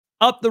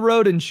Up the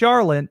road in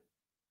Charlotte,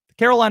 the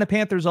Carolina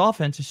Panthers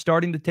offense is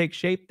starting to take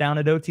shape down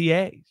at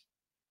OTAs.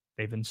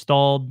 They've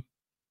installed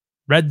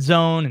red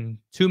zone and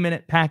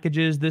 2-minute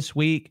packages this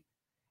week.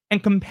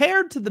 And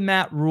compared to the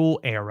Matt Rhule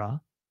era,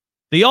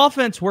 the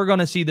offense we're going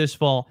to see this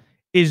fall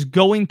is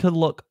going to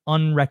look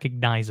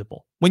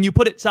unrecognizable. When you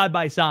put it side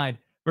by side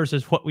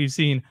versus what we've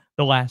seen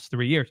the last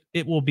 3 years,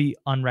 it will be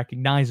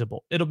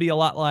unrecognizable. It'll be a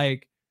lot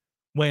like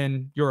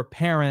when you're a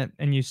parent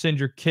and you send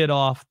your kid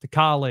off to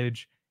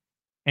college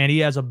and he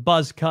has a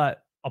buzz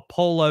cut, a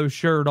polo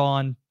shirt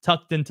on,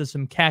 tucked into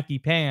some khaki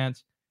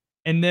pants.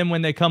 And then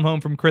when they come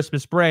home from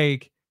Christmas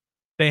break,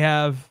 they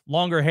have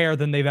longer hair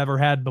than they've ever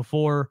had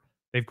before.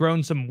 They've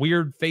grown some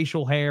weird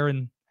facial hair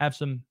and have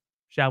some,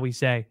 shall we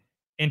say,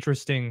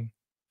 interesting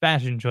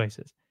fashion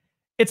choices.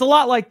 It's a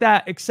lot like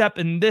that, except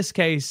in this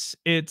case,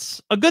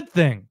 it's a good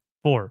thing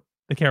for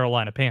the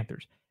Carolina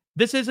Panthers.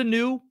 This is a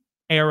new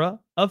era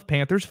of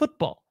Panthers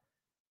football.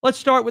 Let's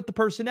start with the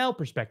personnel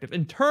perspective.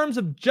 In terms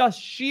of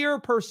just sheer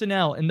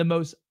personnel in the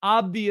most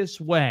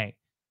obvious way,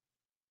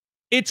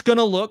 it's going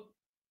to look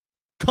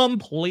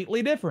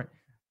completely different.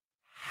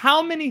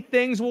 How many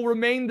things will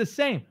remain the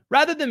same?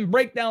 Rather than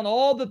break down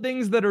all the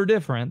things that are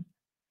different,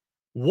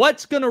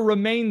 what's going to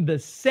remain the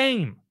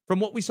same from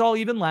what we saw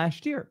even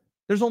last year?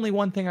 There's only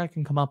one thing I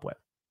can come up with: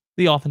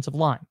 the offensive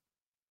line.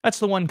 That's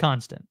the one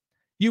constant.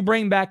 You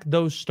bring back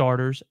those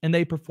starters and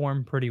they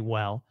perform pretty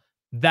well.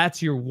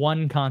 That's your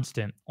one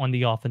constant on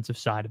the offensive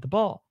side of the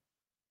ball.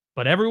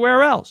 But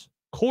everywhere else,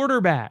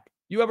 quarterback,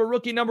 you have a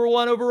rookie number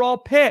 1 overall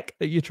pick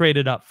that you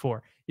traded up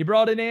for. You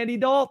brought in Andy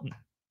Dalton.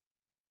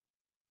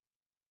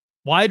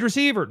 Wide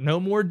receiver, no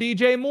more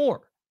DJ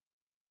Moore.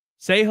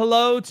 Say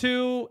hello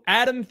to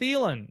Adam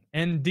Thielen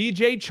and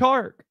DJ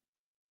Chark.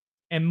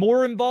 And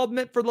more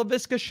involvement for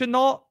Laviska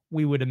Shenault,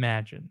 we would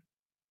imagine.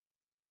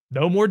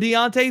 No more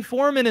Deontay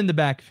Foreman in the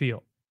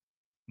backfield.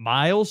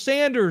 Miles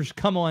Sanders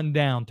come on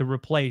down to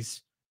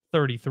replace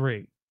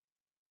 33.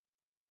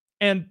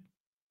 And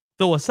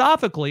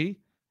philosophically,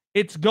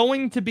 it's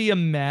going to be a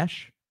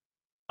mesh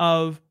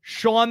of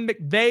Sean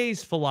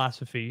McVay's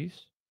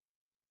philosophies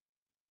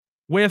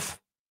with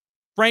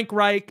Frank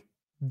Reich,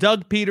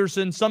 Doug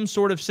Peterson, some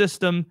sort of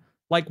system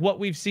like what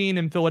we've seen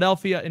in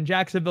Philadelphia and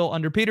Jacksonville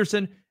under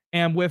Peterson,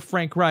 and with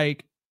Frank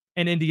Reich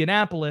in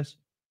Indianapolis.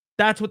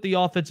 That's what the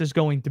offense is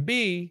going to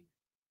be.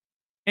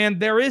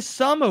 And there is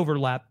some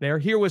overlap there.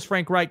 Here was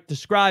Frank Reich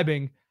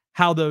describing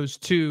how those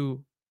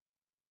two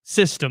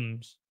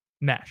systems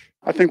mesh.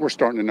 I think we're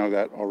starting to know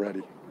that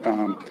already.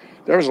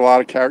 There was a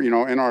lot of, in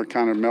our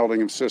kind of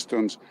melding of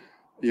systems,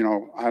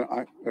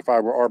 I if I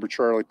were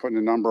arbitrarily putting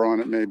a number on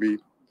it, maybe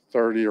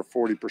 30 or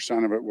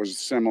 40% of it was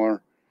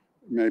similar,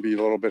 maybe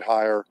a little bit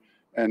higher.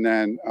 And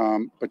then,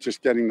 but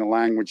just getting the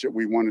language that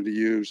we wanted to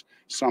use.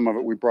 Some of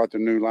it, we brought the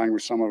new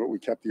language. Some of it, we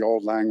kept the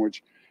old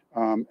language.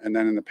 And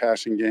then in the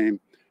passing game,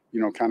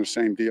 kind of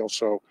same deal.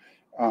 So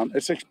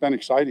it's been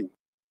exciting.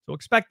 So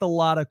expect a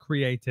lot of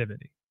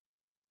creativity.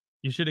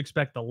 You should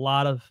expect a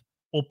lot of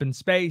open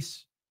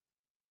space,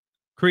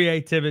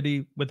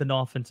 creativity with an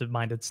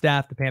offensive-minded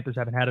staff. The Panthers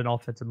haven't had an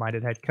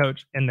offensive-minded head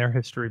coach in their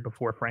history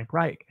before Frank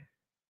Reich.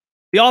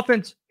 The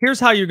offense, here's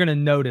how you're going to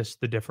notice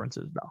the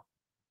differences, though.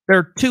 There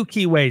are two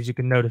key ways you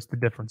can notice the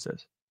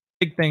differences.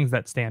 Big things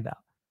that stand out.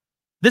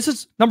 This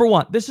is, number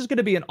one, this is going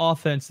to be an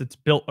offense that's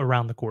built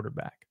around the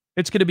quarterback.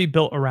 It's going to be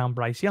built around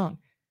Bryce Young.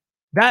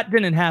 That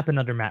didn't happen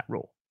under Matt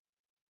Rhule.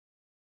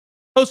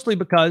 Mostly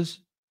because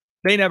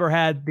they never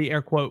had the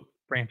air quote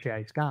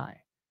franchise guy.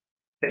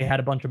 They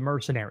had a bunch of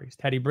mercenaries.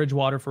 Teddy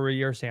Bridgewater for a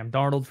year, Sam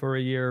Darnold for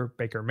a year,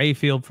 Baker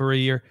Mayfield for a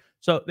year.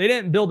 So they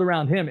didn't build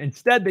around him.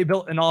 Instead, they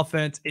built an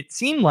offense, it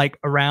seemed like,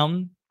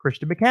 around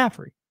Christian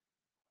McCaffrey.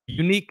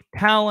 Unique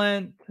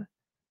talent,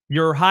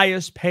 your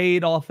highest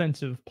paid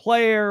offensive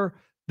player.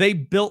 They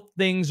built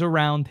things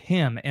around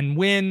him. And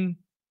when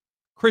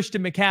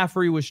Christian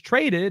McCaffrey was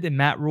traded and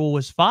Matt Rhule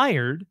was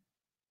fired,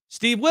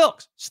 Steve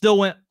Wilks still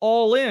went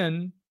all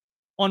in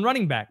on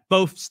running back.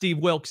 Both Steve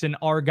Wilks and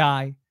our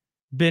guy,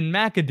 Ben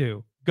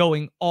McAdoo,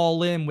 going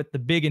all in with the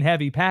big and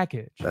heavy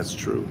package. That's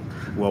true.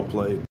 Well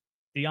played.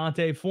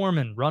 Deontay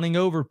Foreman running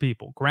over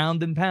people,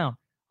 ground and pound.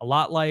 A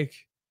lot like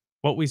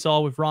what we saw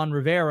with Ron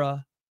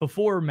Rivera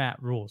before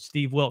Matt Rhule.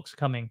 Steve Wilks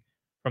coming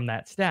from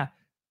that staff.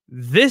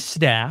 This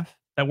staff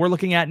that we're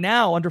looking at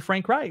now under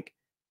Frank Reich,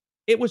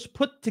 it was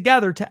put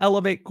together to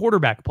elevate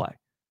quarterback play.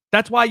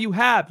 That's why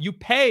you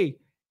pay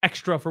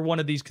extra for one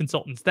of these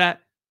consultants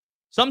that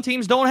some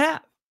teams don't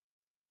have.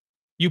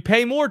 You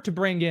pay more to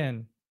bring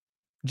in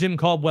Jim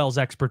Caldwell's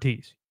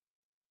expertise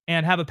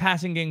and have a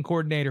passing game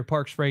coordinator,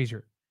 Parks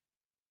Frazier,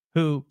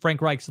 who Frank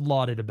Reich's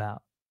lauded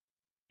about.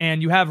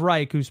 And you have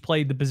Reich, who's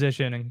played the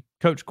position and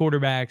coached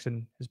quarterbacks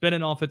and has been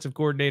an offensive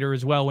coordinator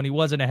as well when he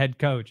wasn't a head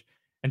coach.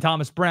 And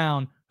Thomas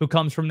Brown, who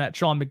comes from that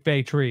Sean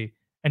McVay tree.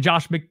 And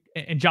Josh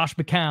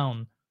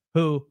McCown,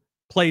 who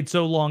played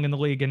so long in the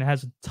league and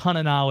has a ton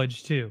of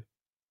knowledge too.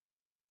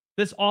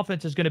 This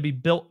offense is going to be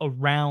built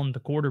around the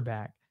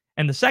quarterback.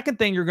 And the second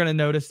thing you're going to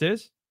notice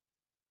is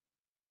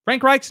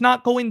Frank Reich's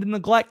not going to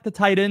neglect the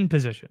tight end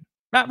position.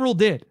 Matt Rhule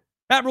did.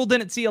 Matt Rhule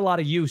didn't see a lot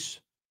of use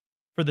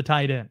for the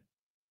tight end.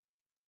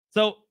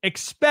 So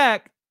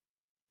expect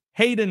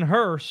Hayden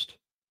Hurst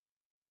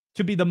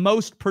to be the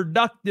most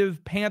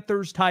productive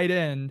Panthers tight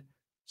end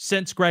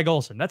since Greg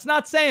Olsen. That's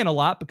not saying a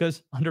lot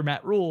because under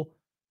Matt Rhule,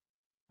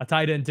 a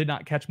tight end did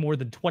not catch more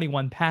than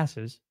 21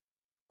 passes.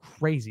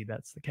 Crazy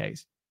that's the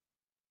case.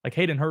 Like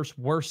Hayden Hurst's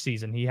worst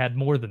season, he had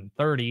more than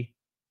 30.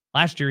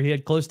 Last year, he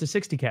had close to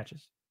 60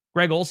 catches.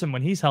 Greg Olsen,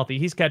 when he's healthy,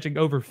 he's catching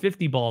over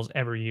 50 balls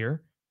every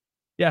year.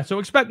 Yeah, so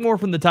expect more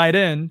from the tight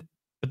end,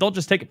 but don't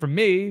just take it from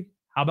me.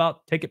 How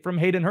about take it from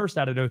Hayden Hurst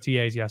out at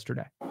OTAs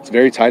yesterday? It's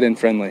very tight end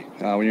friendly.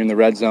 When you're in the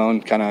red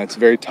zone, it's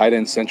very tight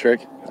end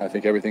centric. I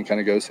think everything kind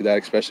of goes through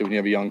that, especially when you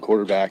have a young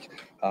quarterback.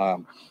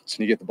 So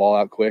you get the ball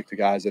out quick to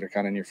guys that are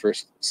kind of in your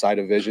first sight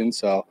of vision.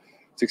 So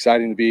it's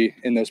exciting to be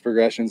in those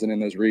progressions and in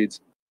those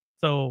reads.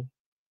 So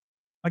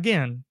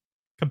again,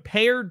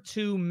 compared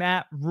to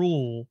Matt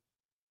Rhule,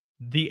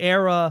 the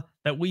era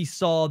that we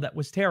saw that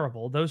was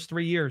terrible, those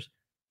 3 years,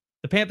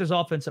 the Panthers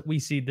offense that we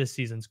see this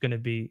season is going to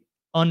be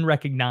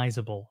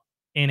unrecognizable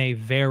in a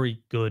very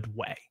good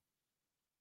way.